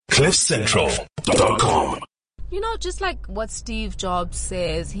CliffCentral.com. You know, just like what Steve Jobs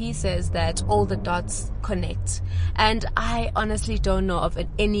says, he says that all the dots connect. And I honestly don't know of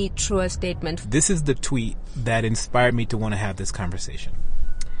any truer statement. This is the tweet that inspired me to want to have this conversation.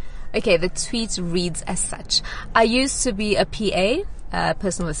 Okay, the tweet reads as such. I used to be a PA,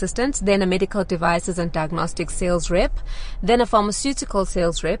 personal assistant, then a medical devices and diagnostics sales rep, then a pharmaceutical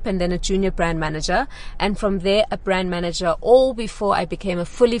sales rep, and then a junior brand manager, and from there a brand manager, all before I became a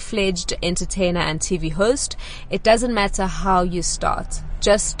fully fledged entertainer and TV host. It doesn't matter how you start,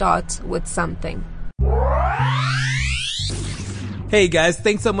 just start with something. Hey guys,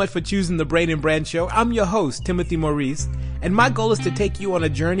 thanks so much for choosing the Brain and Brand Show. I'm your host, Timothy Maurice, and my goal is to take you on a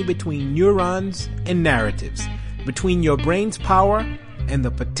journey between neurons and narratives, between your brain's power and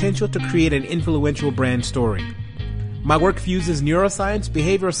the potential to create an influential brand story. My work fuses neuroscience,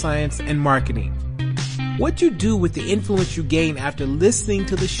 behavioral science, and marketing. What you do with the influence you gain after listening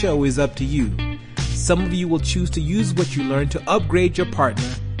to the show is up to you. Some of you will choose to use what you learn to upgrade your partner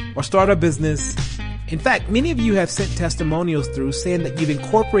or start a business. In fact, many of you have sent testimonials through saying that you've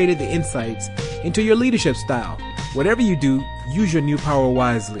incorporated the insights into your leadership style. Whatever you do, use your new power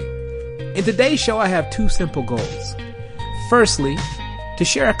wisely. In today's show, I have two simple goals. Firstly, to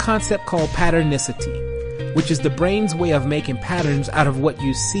share a concept called patternicity, which is the brain's way of making patterns out of what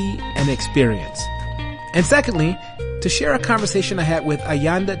you see and experience. And secondly, to share a conversation I had with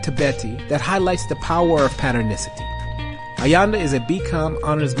Ayanda Tibeti that highlights the power of patternicity. Ayanda is a BCom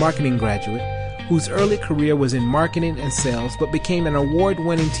honors marketing graduate whose early career was in marketing and sales, but became an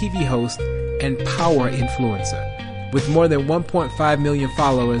award-winning TV host and power influencer with more than 1.5 million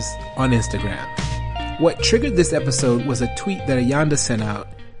followers on Instagram. What triggered this episode was a tweet that Ayanda sent out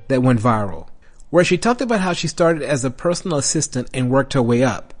that went viral, where she talked about how she started as a personal assistant and worked her way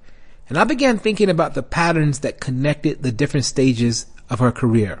up. And I began thinking about the patterns that connected the different stages of her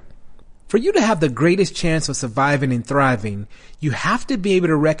career. For you to have the greatest chance of surviving and thriving, you have to be able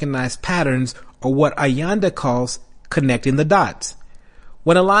to recognize patterns, or what Ayanda calls connecting the dots.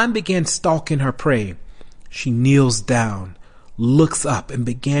 When a lion begins stalking her prey, she kneels down, looks up, and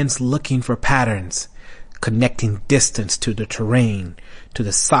begins looking for patterns, connecting distance to the terrain, to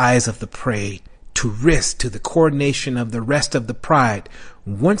the size of the prey, to risk, to the coordination of the rest of the pride.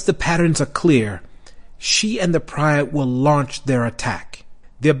 Once the patterns are clear, she and the pride will launch their attack.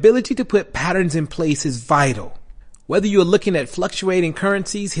 The ability to put patterns in place is vital. Whether you're looking at fluctuating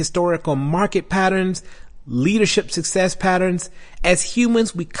currencies, historical market patterns, leadership success patterns, as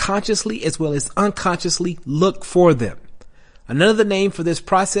humans, we consciously as well as unconsciously look for them. Another name for this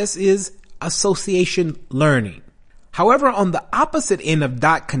process is association learning. However, on the opposite end of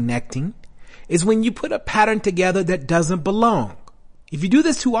dot connecting is when you put a pattern together that doesn't belong. If you do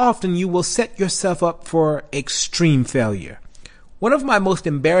this too often, you will set yourself up for extreme failure. One of my most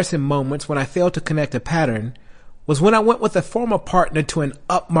embarrassing moments when I failed to connect a pattern was when I went with a former partner to an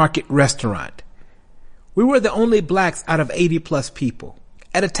upmarket restaurant. We were the only blacks out of 80 plus people.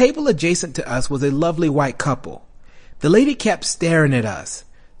 At a table adjacent to us was a lovely white couple. The lady kept staring at us,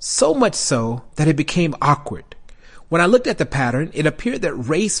 so much so that it became awkward. When I looked at the pattern, it appeared that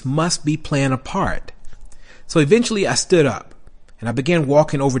race must be playing a part. So eventually I stood up and I began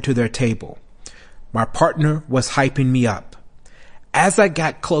walking over to their table. My partner was hyping me up. As I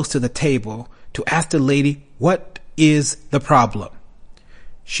got close to the table to ask the lady, what is the problem?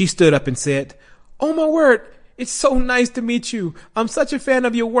 She stood up and said, "Oh my word, it's so nice to meet you. I'm such a fan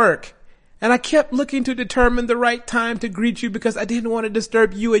of your work. And I kept looking to determine the right time to greet you because I didn't want to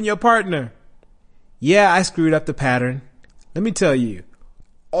disturb you and your partner." Yeah, I screwed up the pattern. Let me tell you,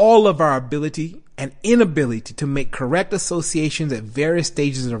 all of our ability and inability to make correct associations at various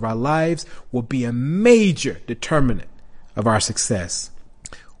stages of our lives will be a major determinant of our success.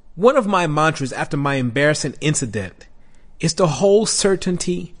 One of my mantras after my embarrassing incident is to hold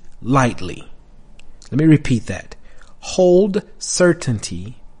certainty lightly. Let me repeat that. Hold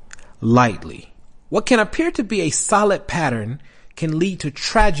certainty lightly. What can appear to be a solid pattern can lead to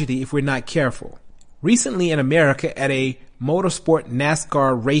tragedy if we're not careful. Recently in America, at a motorsport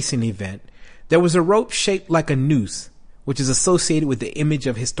NASCAR racing event, there was a rope shaped like a noose, which is associated with the image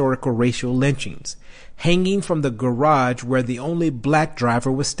of historical racial lynchings, hanging from the garage where the only black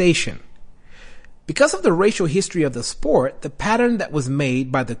driver was stationed. Because of the racial history of the sport, the pattern that was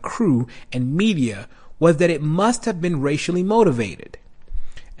made by the crew and media was that it must have been racially motivated.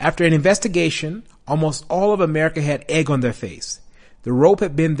 After an investigation, almost all of America had egg on their face. The rope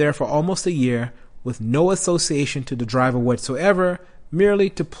had been there for almost a year with no association to the driver whatsoever, merely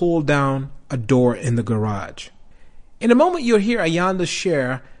to pull down a door in the garage. In a moment, you'll hear Ayanda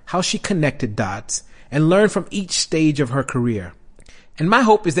share how she connected dots and learn from each stage of her career. And my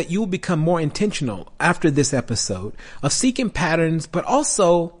hope is that you will become more intentional after this episode of seeking patterns, but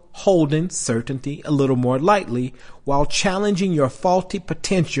also holding certainty a little more lightly while challenging your faulty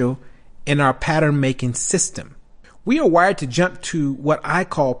potential in our pattern making system. We are wired to jump to what I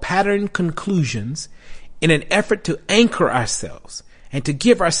call pattern conclusions in an effort to anchor ourselves and to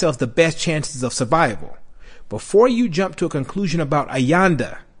give ourselves the best chances of survival. Before you jump to a conclusion about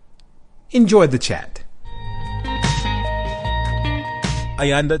Ayanda, enjoy the chat.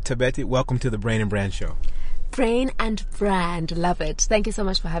 Ayanda Tabeti, welcome to the Brain and Brand Show. Brain and Brand, love it. Thank you so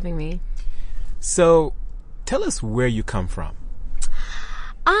much for having me. So, tell us where you come from.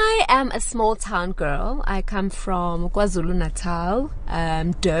 I am a small town girl. I come from KwaZulu-Natal,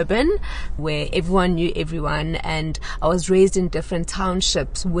 Durban, where everyone knew everyone, and I was raised in different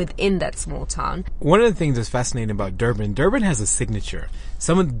townships within that small town. One of the things that's fascinating about Durban has a signature.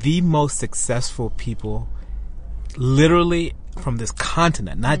 Some of the most successful people literally from this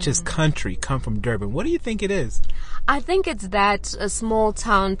continent, not just country, come from Durban. What do you think it is? I think it's that a small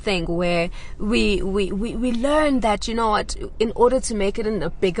town thing where we learn that, you know what, in order to make it in a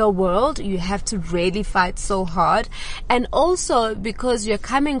bigger world, you have to really fight so hard. And also because you're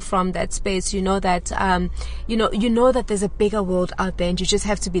coming from that space, you know that, you know that there's a bigger world out there, and you just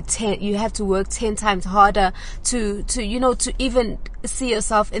have to you have to work 10 times harder to even see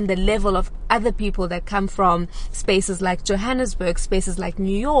yourself in the level of other people that come from spaces like Johannesburg, spaces like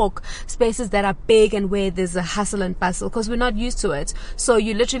New York, spaces that are big and where there's a hustle and bustle, because we're not used to it. So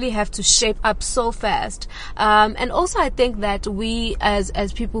you literally have to shape up so fast. And also I think that we as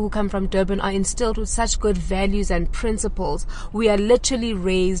people who come from Durban are instilled with such good values and principles. We are literally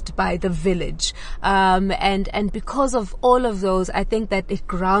raised by the village. And because of all of those, I think that it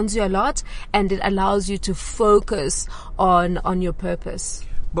grounds you a lot and it allows you to focus on your purpose.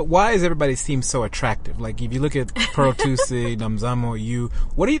 But why does everybody seem so attractive? Like, if you look at Pearl Tusi, Namzamo, you,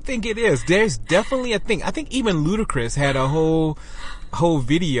 what do you think it is? There's definitely a thing. I think even Ludacris had a whole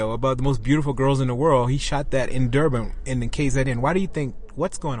video about the most beautiful girls in the world. He shot that in Durban in the KZN. Why do you think,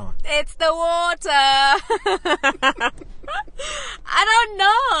 what's going on? It's the water.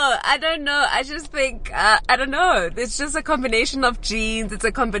 I don't know. I just think, I don't know. It's just a combination of genes. It's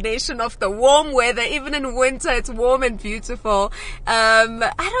a combination of the warm weather. Even in winter, it's warm and beautiful. I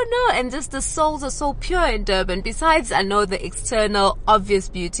don't know. And just the souls are so pure in Durban. Besides, I know the external obvious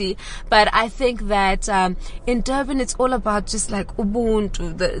beauty, but I think that, in Durban, it's all about just like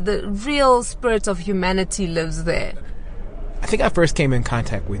Ubuntu. The real spirit of humanity lives there. I think I first came in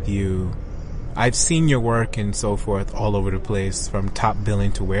contact with you. I've seen your work and so forth all over the place, from Top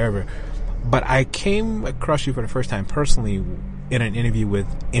Billing to wherever. But I came across you for the first time personally in an interview with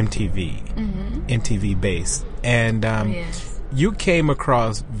MTV, MTV Base. And Yes. You came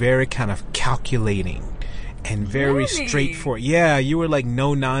across very kind of calculating and very straightforward. Yeah, you were like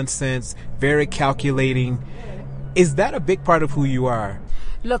no nonsense, very calculating. Is that a big part of who you are?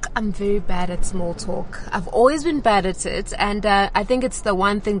 Look, I'm very bad at small talk. I've always been bad at it, and I think it's the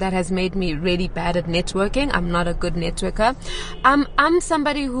one thing that has made me really bad at networking. I'm not a good networker. I'm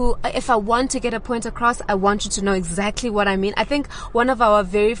somebody who, if I want to get a point across, I want you to know exactly what I mean. I think one of our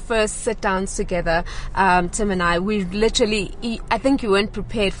very first sit-downs together, Tim and I think you weren't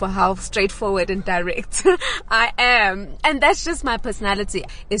prepared for how straightforward and direct I am. And that's just my personality.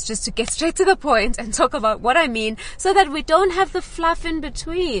 It's just to get straight to the point and talk about what I mean, so that we don't have the fluff in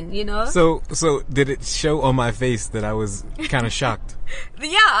between. You know? So did it show on my face that I was kind of shocked?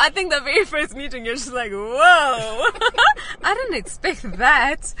 Yeah, I think the very first meeting, you're just like, whoa, I didn't expect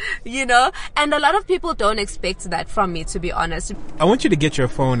that, you know? And a lot of people don't expect that from me, to be honest. I want you to get your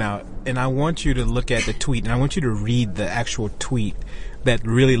phone out, and I want you to look at the tweet, and I want you to read the actual tweet that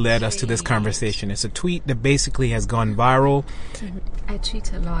really led us to this conversation. It's a tweet that basically has gone viral. I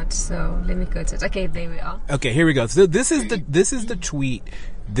tweet a lot, so let me go to it. Okay, there we are. Okay, here we go. So this is the tweet.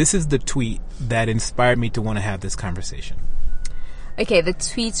 This is the tweet that inspired me to want to have this conversation. Okay, the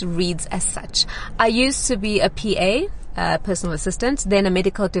tweet reads as such. I used to be a PA, personal assistant, then a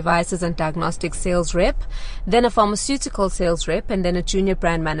medical devices and diagnostic sales rep, then a pharmaceutical sales rep, and then a junior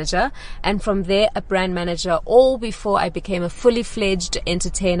brand manager, and from there a brand manager, all before I became a fully fledged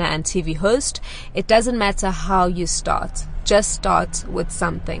entertainer and TV host. It doesn't matter how you start, just start with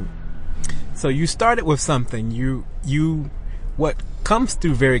something. So you started with something. What comes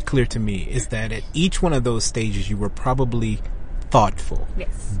through very clear to me is that at each one of those stages you were probably thoughtful,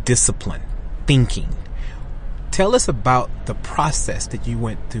 yes, disciplined, thinking. Tell us about the process that you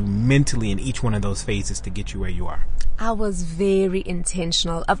went through mentally in each one of those phases to get you where you are. I was very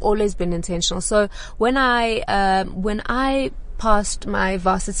intentional. I've always been intentional. So when I passed my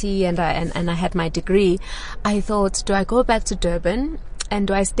varsity and I had my degree, I thought, do I go back to Durban and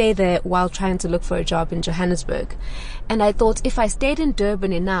do I stay there while trying to look for a job in Johannesburg? And I thought if I stayed in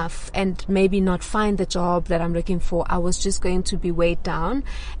Durban enough and maybe not find the job that I'm looking for, I was just going to be weighed down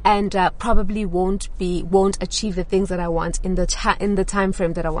and probably won't achieve the things that I want in the time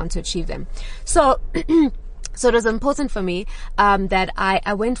frame that I want to achieve them. So So it was important for me that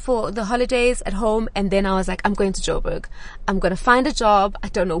I went for the holidays at home, and then I was like, I'm going to Joburg. I'm going to find a job. I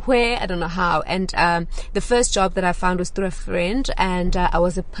don't know where, I don't know how. And the first job that I found was through a friend, and I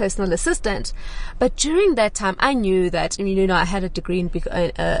was a personal assistant. But during that time, I knew that, I had a degree in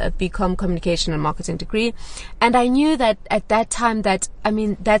a BCom communication and marketing degree, and I knew that at that time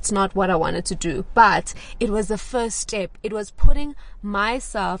that's not what I wanted to do. But it was the first step. It was putting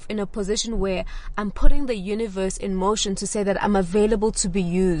myself in a position where I'm putting the universe in motion to say that I'm available to be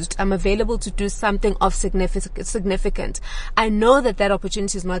used. I'm available to do something of significant. I know that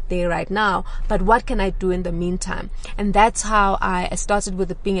opportunity is not there right now, but what can I do in the meantime? And that's how I started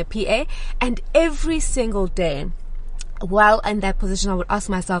with being a PA. And every single day while in that position, I would ask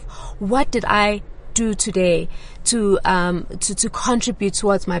myself, what did I do today to contribute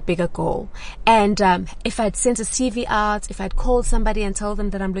towards my bigger goal? And if I'd sent a CV out, if I'd called somebody and told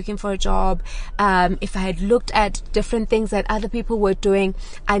them that I'm looking for a job, if I had looked at different things that other people were doing,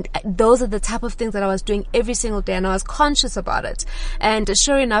 and those are the type of things that I was doing every single day, and I was conscious about it. And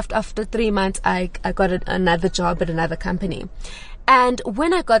sure enough, after 3 months, I got another job at another company. And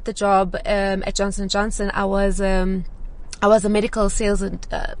when I got the job at Johnson & Johnson, I was a medical sales and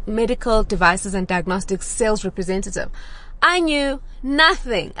medical devices and diagnostics sales representative. I knew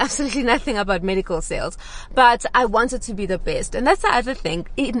nothing, absolutely nothing about medical sales, but I wanted to be the best. And that's the other thing.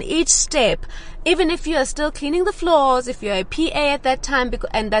 In each step, even if you are still cleaning the floors, if you're a PA at that time,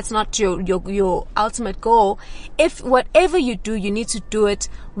 and that's not your ultimate goal, if whatever you do, you need to do it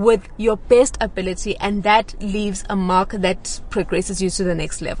with your best ability, and that leaves a mark that progresses you to the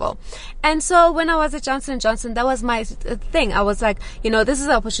next level. And so when I was at Johnson & Johnson, that was my thing. I was like, this is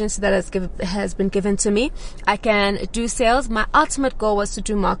an opportunity that has been given to me. I can do sales. My ultimate goal was to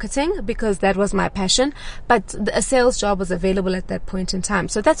do marketing because that was my passion, but a sales job was available at that point in time.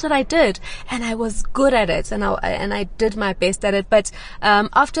 So that's what I did, and I was good at it, and I did my best at it. But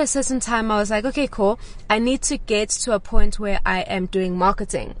after a certain time, I was like, okay, cool. I need to get to a point where I am doing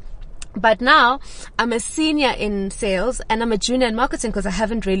marketing. But now I'm a senior in sales and I'm a junior in marketing because I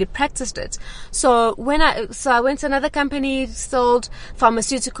haven't really practiced it. So I went to another company, sold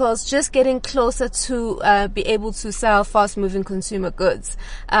pharmaceuticals, just getting closer to be able to sell fast-moving consumer goods.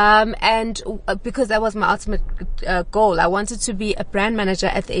 And because that was my ultimate goal, I wanted to be a brand manager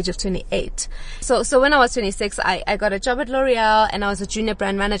at the age of 28. So when I was 26, I got a job at L'Oreal and I was a junior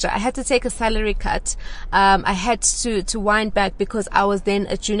brand manager. I had to take a salary cut. I had to wind back because I was then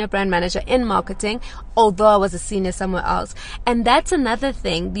a junior brand manager in marketing, although I was a senior somewhere else. And that's another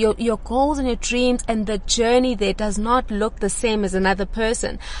thing. Your goals and your dreams and the journey there does not look the same as another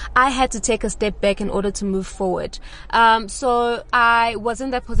person. I had to take a step back in order to move forward. So I was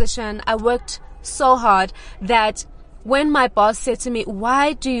in that position. I worked so hard that when my boss said to me,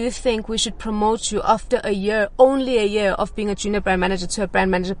 why do you think we should promote you after only a year of being a junior brand manager to a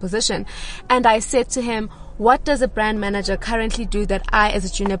brand manager position? And I said to him, what does a brand manager currently do that I as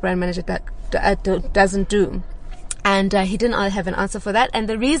a junior brand manager doesn't do? And he didn't have an answer for that. And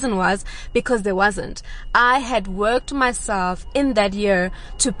the reason was because there wasn't. I had worked myself in that year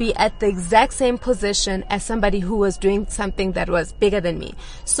to be at the exact same position as somebody who was doing something that was bigger than me.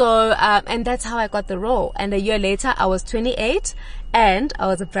 So, and that's how I got the role. And a year later, I was 28 and I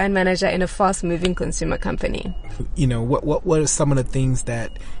was a brand manager in a fast-moving consumer company. What are some of the things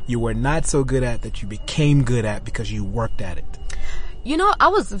that you were not so good at that you became good at because you worked at it? I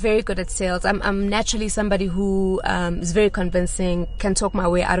was very good at sales. I'm naturally somebody who is very convincing, can talk my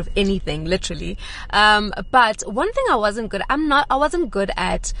way out of anything, literally. But one thing I wasn't good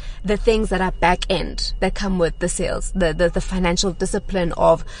at the things that are back end that come with the sales, the financial discipline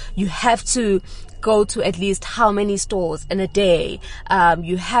of you have to go to at least how many stores in a day.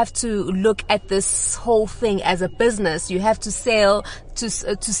 You have to look at this whole thing as a business. You have to sell a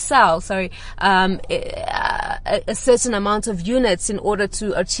certain amount of units in order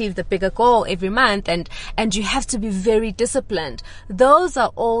to achieve the bigger goal every month, and you have to be very disciplined. Those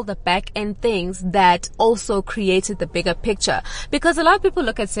are all the back end things that also created the bigger picture, because a lot of people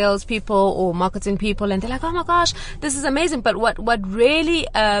look at sales people or marketing people and they're like, oh my gosh, this is amazing. But what really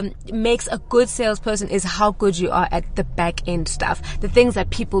makes a good sales salesperson is how good you are at the back end stuff, the things that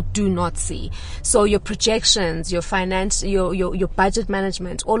people do not see. So your projections, your finance, your budget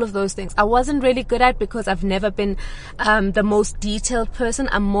management, all of those things I wasn't really good at because I've never been the most detailed person.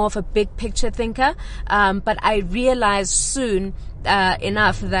 I'm more of a big picture thinker, but I realized soon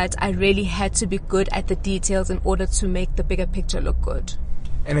enough that I really had to be good at the details in order to make the bigger picture look good.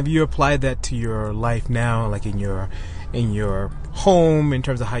 And have you applied that to your life now, like in your home, in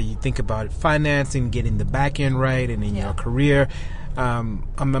terms of how you think about financing, getting the back end right, and in your career? I'm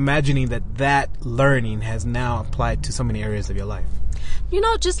imagining that learning has now applied to so many areas of your life. You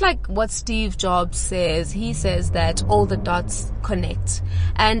know, just like what Steve Jobs says, he says that all the dots connect.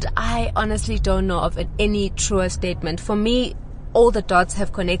 And I honestly don't know of any truer statement. For me, all the dots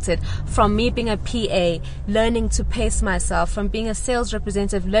have connected, from me being a PA, learning to pace myself, from being a sales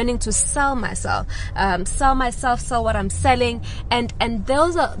representative, learning to sell myself, sell what I'm selling. And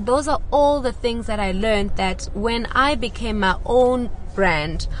those are all the things that I learned, that when I became my own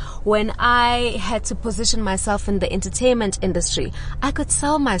brand, when I had to position myself in the entertainment industry, I could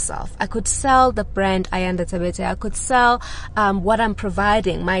sell myself. I could sell the brand Ayanda Tabete. I could sell what I'm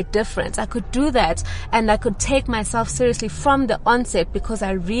providing, my difference. I could do that, and I could take myself seriously from the onset, because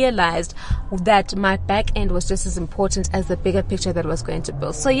I realized that my back end was just as important as the bigger picture that I was going to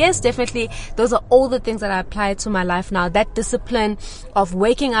build. So yes, definitely, those are all the things that I apply to my life now. That discipline of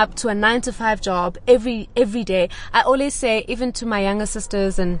waking up to a 9-to-5 job every day. I always say, even to my younger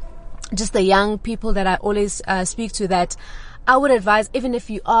sisters and just the young people that I always speak to, that I would advise, even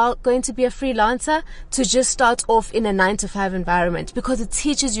if you are going to be a freelancer, to just start off in a 9-to-5 environment, because it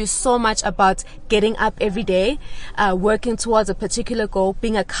teaches you so much about getting up every day, working towards a particular goal,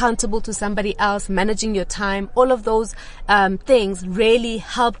 being accountable to somebody else, managing your time. All of those things really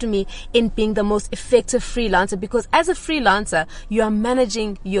helped me in being the most effective freelancer, because as a freelancer, you are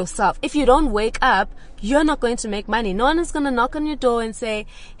managing yourself. If you don't wake up, you're not going to make money. No one is going to knock on your door and say,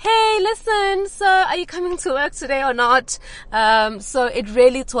 hey, listen, so are you coming to work today or not? So it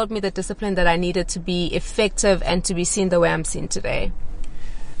really taught me the discipline that I needed to be effective and to be seen the way I'm seen today.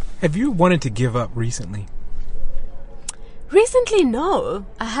 Have you wanted to give up recently? Recently, no,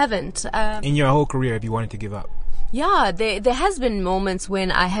 I haven't. In your whole career, have you wanted to give up? Yeah, there has been moments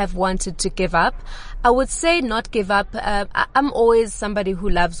when I have wanted to give up. I would say not give up. I'm always somebody who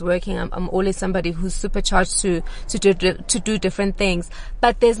loves working. I'm always somebody who's supercharged to do different things.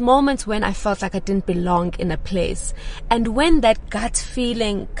 But there's moments when I felt like I didn't belong in a place. And when that gut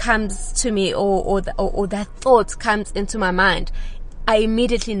feeling comes to me, or that thought comes into my mind, I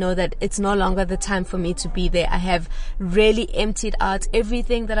immediately know that it's no longer the time for me to be there. I have really emptied out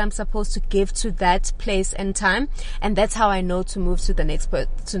everything that I'm supposed to give to that place and time, and that's how I know to move to the next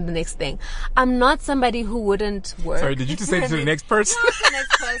thing. I'm not somebody who wouldn't work. Sorry, did you just say to the next person? Not the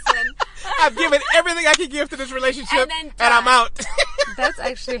next person. I've given everything I can give to this relationship, and I'm out. That's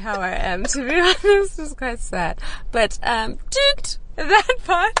actually how I am, to be honest. It's quite sad. But, that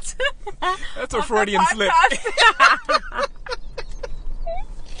part. That's a Freudian slip.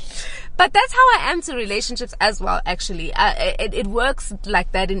 But that's how I am to relationships as well, actually. It works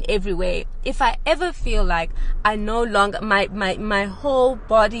like that in every way. If I ever feel like I no longer, my whole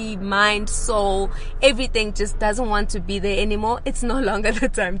body, mind, soul, everything just doesn't want to be there anymore, it's no longer the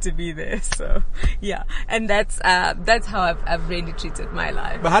time to be there. So, yeah. And that's how I've really treated my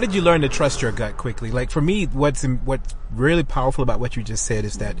life. But how did you learn to trust your gut quickly? Like, for me, what's really powerful about what you just said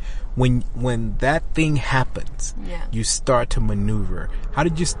is that when that thing happens, you start to maneuver. How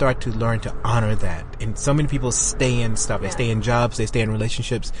did you start to learn to honor that? And so many people stay in stuff. They stay in jobs, they stay in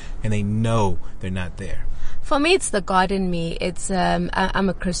relationships, and they know they're not there. For me, it's the God in me. It's I'm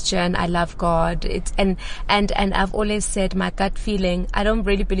a Christian. I love God. And I've always said my gut feeling. I don't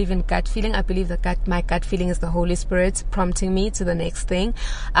really believe in gut feeling. I believe that my gut feeling is the Holy Spirit prompting me to the next thing.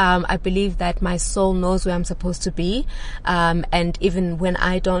 I believe that my soul knows where I'm supposed to be, and even when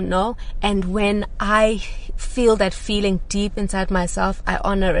I don't know, and when I feel that feeling deep inside myself, I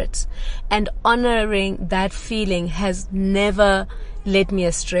honor it. And honoring that feeling has never led me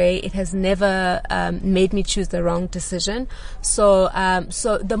astray. It has never made me choose the wrong decision. So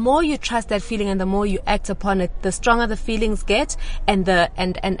the more you trust that feeling and the more you act upon it, the stronger the feelings get, and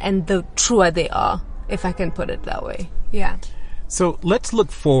the truer they are, if I can put it that way. Yeah. So let's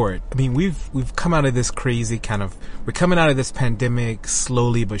look forward. I mean, we've come out of this crazy we're coming out of this pandemic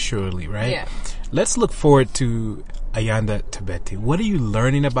slowly but surely, right? Yeah. Let's look forward to Ayanda Tabete. What are you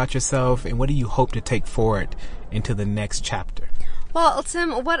learning about yourself, and what do you hope to take forward into the next chapter? Well,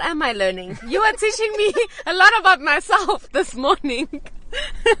 Tim, what am I learning? You are teaching me a lot about myself this morning.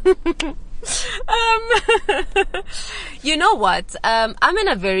 You know what? I'm in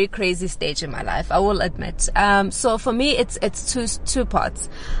a very crazy stage in my life, I will admit. So for me, it's two parts.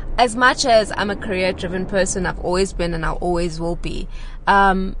 As much as I'm a career-driven person, I've always been and I always will be.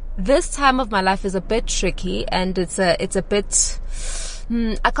 This time of my life is a bit tricky, and it's a bit.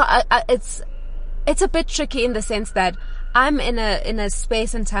 It's a bit tricky in the sense that I'm in a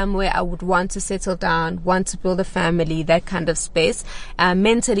space and time where I would want to settle down, want to build a family, that kind of space.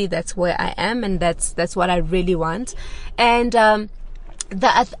 Mentally, that's where I am, and that's what I really want. And the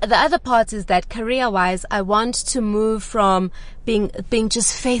other part is that career-wise, I want to move from being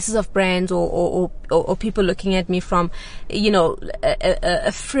just faces of brands or people looking at me from,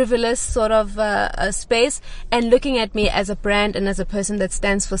 a frivolous sort of a space, and looking at me as a brand and as a person that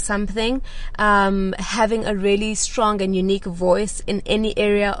stands for something, having a really strong and unique voice in any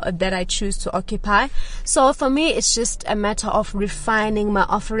area that I choose to occupy. So for me, it's just a matter of refining my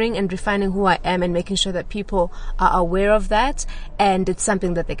offering and refining who I am and making sure that people are aware of that, and it's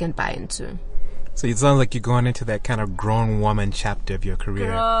something that they can buy into. So it sounds like you're going into that kind of grown woman chapter of your career.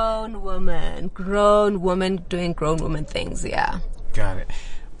 Grown woman doing grown woman things, yeah. Got it.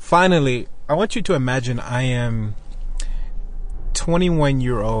 Finally, I want you to imagine I am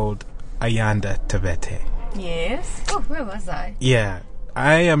 21-year-old Ayanda Tabete. Yes. Oh, where was I? Yeah.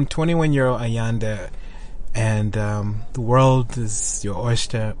 I am 21-year-old Ayanda, and the world is your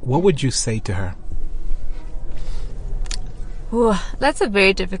oyster. What would you say to her? Ooh, that's a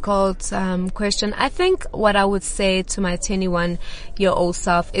very difficult question. I think what I would say to my 21-year-old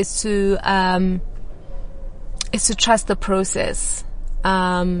self is to trust the process,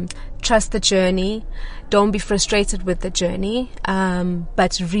 trust the journey. Don't be frustrated with the journey,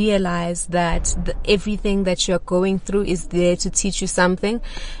 but realize that everything that you're going through is there to teach you something,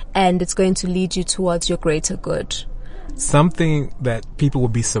 and it's going to lead you towards your greater good. Something that people will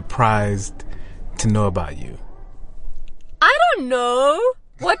be surprised to know about you. I don't know.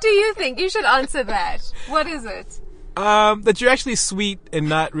 What do you think? You should answer that. What is it? That you're actually sweet and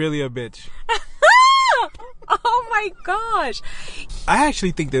not really a bitch. Oh my gosh. I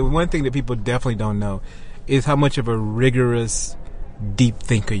actually think that one thing that people definitely don't know is how much of a rigorous, deep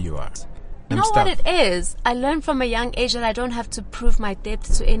thinker you are. You know what it is? I learned from a young age that I don't have to prove my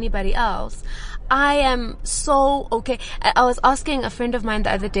depth to anybody else. I am so okay. I was asking a friend of mine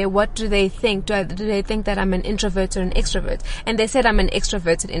the other day, what do they think? Do they think that I'm an introvert or an extrovert? And they said I'm an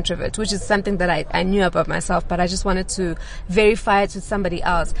extroverted introvert, which is something that I knew about myself, but I just wanted to verify it with somebody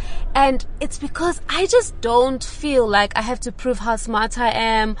else. And it's because I just don't feel like I have to prove how smart I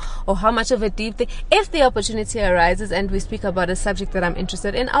am or how much of a deep thing. If the opportunity arises and we speak about a subject that I'm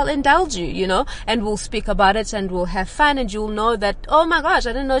interested in, I'll indulge you, and we'll speak about it and we'll have fun, and you'll know that, oh my gosh,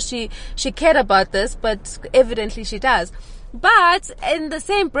 I didn't know she cared about this, but evidently she does. But in the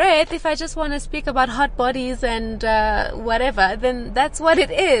same breath, if I just want to speak about hot bodies and whatever, then that's what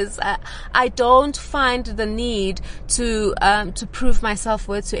it is. I don't find the need to prove my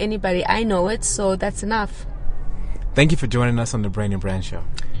self-worth to anybody. I know it, so that's enough. Thank you for joining us on the Brain and Brand Show.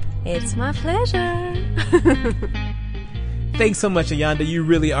 It's my pleasure. Thanks so much, Ayanda. You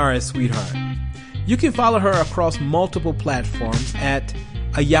really are a sweetheart. You can follow her across multiple platforms at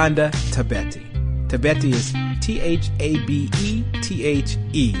Ayanda Tabete. Tabete is T-H-A-B-E-T-H-E.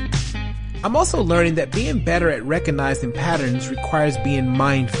 I'm also learning that being better at recognizing patterns requires being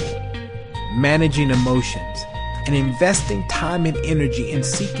mindful, managing emotions, and investing time and energy in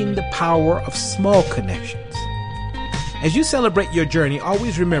seeking the power of small connections. As you celebrate your journey,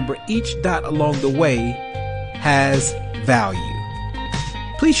 always remember each dot along the way has value.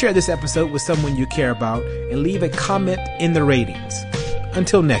 Please share this episode with someone you care about and leave a comment in the ratings.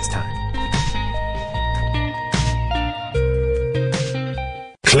 Until next time.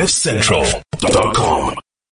 CliffCentral.com